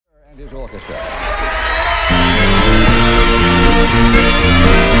This orchestra.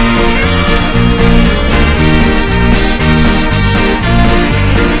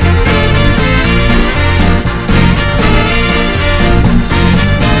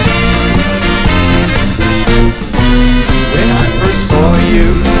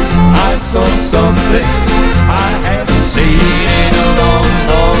 I saw something I haven't seen in a long,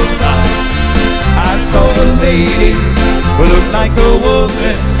 long time. I saw a lady who looked like a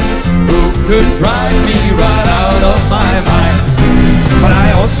woman who could drive me right out of my mind. But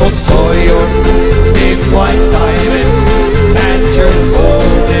I also saw your big white diamond and your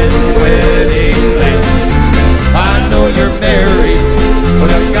golden wedding ring. I know you're married, but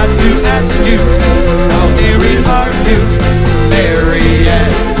I've got to ask you, how married are you,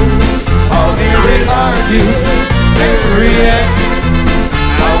 Marryane? How married are you, Marryane?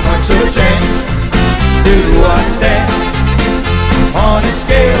 How much of a chance do I stand on a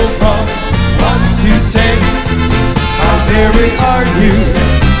scale from 1 to 10? How married are you,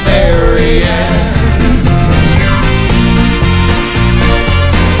 Marryane?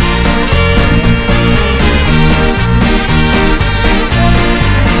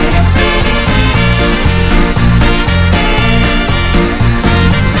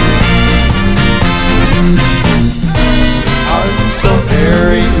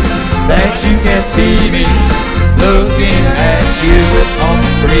 That you can see me looking at you with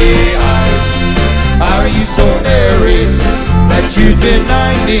hungry eyes. Are you so married that you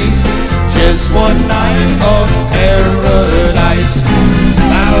deny me just one night of paradise?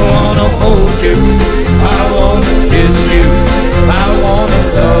 I wanna hold you, I wanna kiss you, I wanna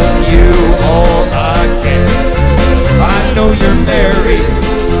love you all I can. I know you're married,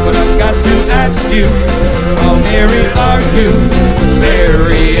 but I've got to ask you, how married are you,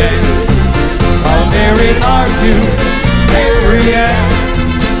 Marryane? How married are you, Marryane?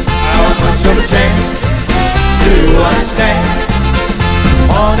 How much of a chance do I stand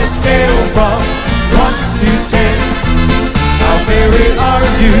on a scale from 1 to 10? How married are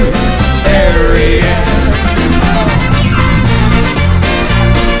you, Marryane?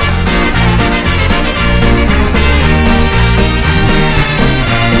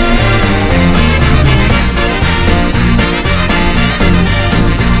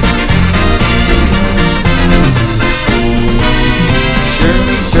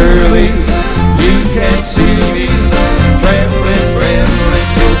 Surely you can see me trembling, trembling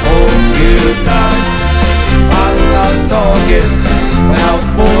to hold you tight. I'm not talking about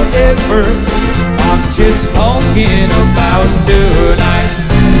forever, I'm just talking about tonight.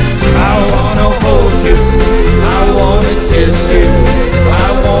 I wanna hold you, I wanna kiss you, I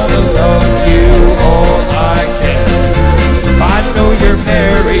wanna love you all I can. I know you're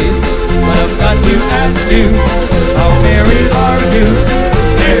married, but I've got to ask you, how married are you,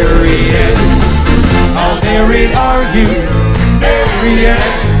 Marryane? How married are you,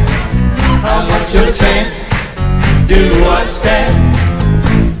 Marryane? How much of a chance do I stand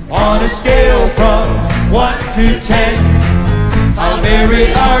on a scale from 1 to 10? How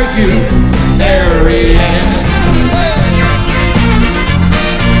married are you, Marryane?